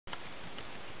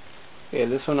Okay,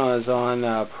 this one is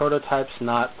on prototypes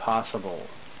not possible.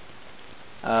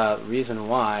 Reason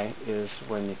why is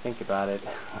when you think about it,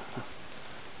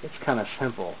 it's kind of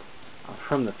simple.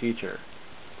 From the future.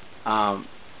 My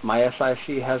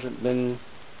SIC hasn't been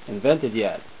invented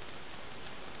yet.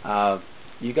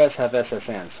 You guys have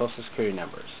SSN, Social Security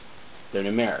numbers. They're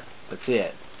numeric. That's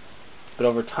it. But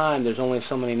over time, there's only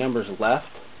so many numbers left.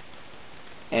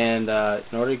 And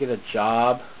in order to get a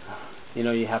job,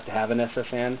 you have to have an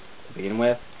SSN to begin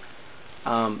with.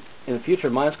 In the future,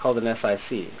 mine's called an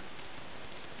SIC.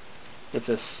 It's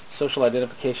a social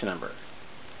identification number.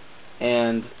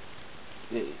 And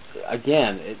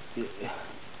again,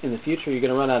 in the future, you're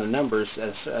going to run out of numbers at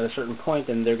a certain point,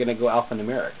 and they're going to go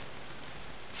alphanumeric.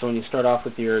 So when you start off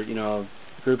with your,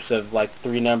 groups of like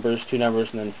 3 numbers, 2 numbers,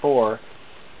 and then 4,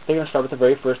 they're going to start with the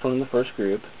very first one in the first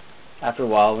group. After a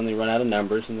while, when they run out of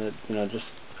numbers and just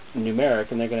numeric,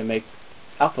 and they're going to make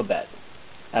alphabet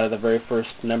out of the very first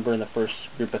number in the first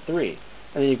group of 3.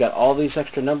 And then you've got all these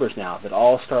extra numbers now that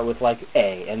all start with like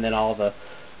A, and then all the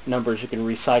numbers you can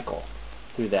recycle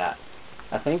through that.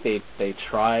 I think they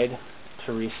tried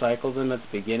to recycle them at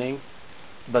the beginning,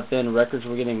 but then records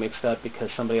were getting mixed up because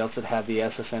somebody else had the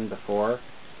SSN before,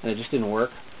 and it just didn't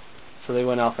work, so they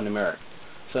went alphanumeric.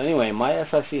 So anyway, my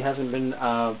SIC hasn't been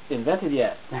invented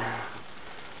yet.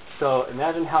 So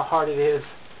imagine how hard it is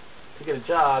to get a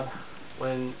job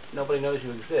when nobody knows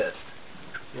you exist.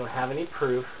 You don't have any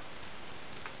proof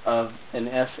of an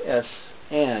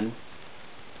SSN.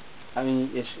 I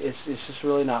mean, it's just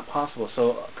really not possible.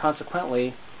 So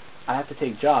consequently, I have to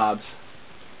take jobs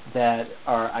that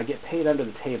I get paid under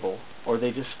the table, or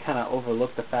they just kind of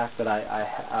overlook the fact that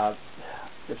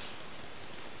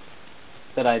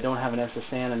that I don't have an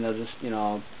SSN, and they'll just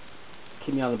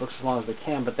keep me on the books as long as they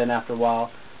can. But then after a while,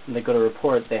 when they go to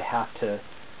report, they have to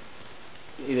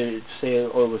either say,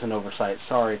 "Oh, it was an oversight.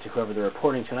 Sorry," to whoever they're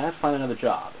reporting to, and I have to find another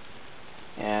job.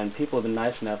 And people have been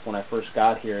nice enough when I first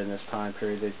got here in this time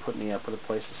period, they put me up with a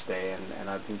place to stay, and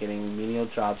I've been getting menial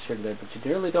jobs here today. But you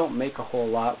really don't make a whole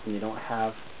lot when you don't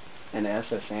have an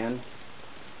SSN,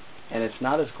 and it's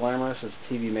not as glamorous as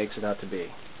TV makes it out to be.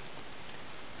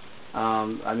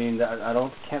 I mean, I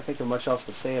can't think of much else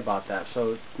to say about that.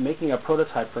 So making a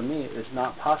prototype for me is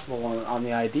not possible on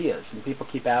the ideas, and people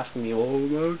keep asking me, "Well, why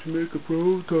don't you make a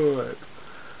prototype?"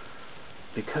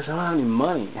 Because I don't have any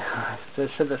money. I've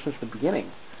said that since the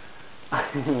beginning.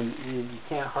 You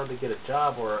can't hardly get a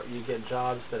job, or you get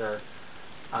jobs that are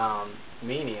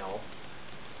menial.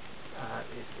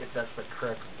 If that's the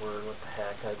correct word, what the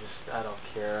heck? I don't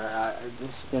care.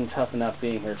 It's been tough enough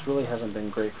being here. It really hasn't been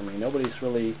great for me. Nobody's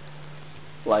really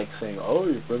like saying, "Oh,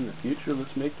 you're from the future,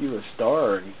 let's make you a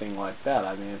star," or anything like that.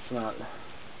 I mean, it's not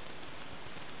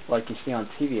like you see on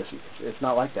TV. It's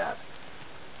not like that.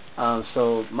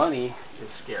 So money is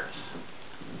scarce.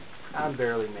 I'm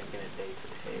barely making it day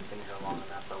to day. I've been here long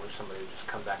enough. I wish somebody would just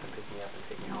come back and pick me up and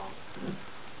take me home.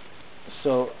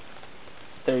 So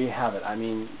there you have it. I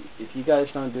mean, if you guys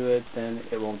don't do it, then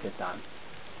it won't get done.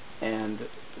 And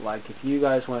like if you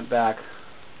guys went back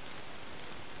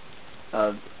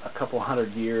a couple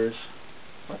hundred years,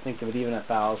 or think of it even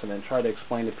 1,000, and try to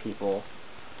explain to people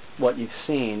what you've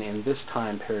seen in this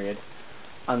time period,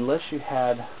 unless you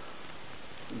had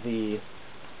the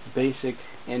basic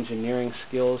engineering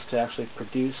skills to actually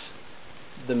produce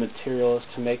the materials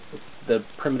to make the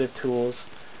primitive tools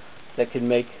that can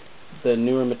make the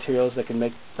newer materials, that can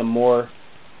make the more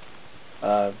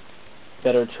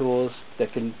better tools,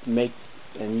 that can make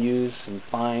and use and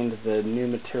find the new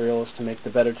materials to make the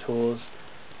better tools,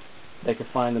 that can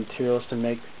find the materials to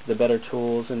make the better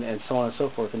tools, and so on and so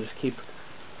forth, and just keep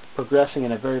progressing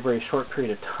in a very, very short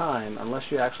period of time.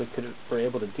 Unless you actually were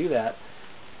able to do that,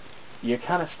 you're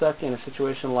kind of stuck in a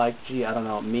situation like, I don't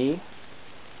know, me,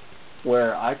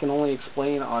 where I can only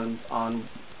explain on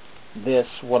this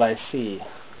what I see.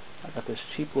 I got this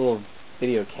cheap little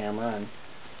video camera, and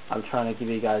I'm trying to give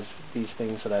you guys these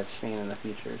things that I've seen in the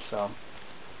future. So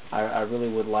I really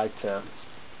would like to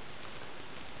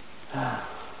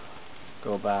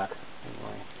go back.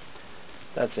 Anyway,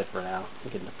 that's it for now.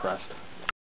 I'm getting depressed.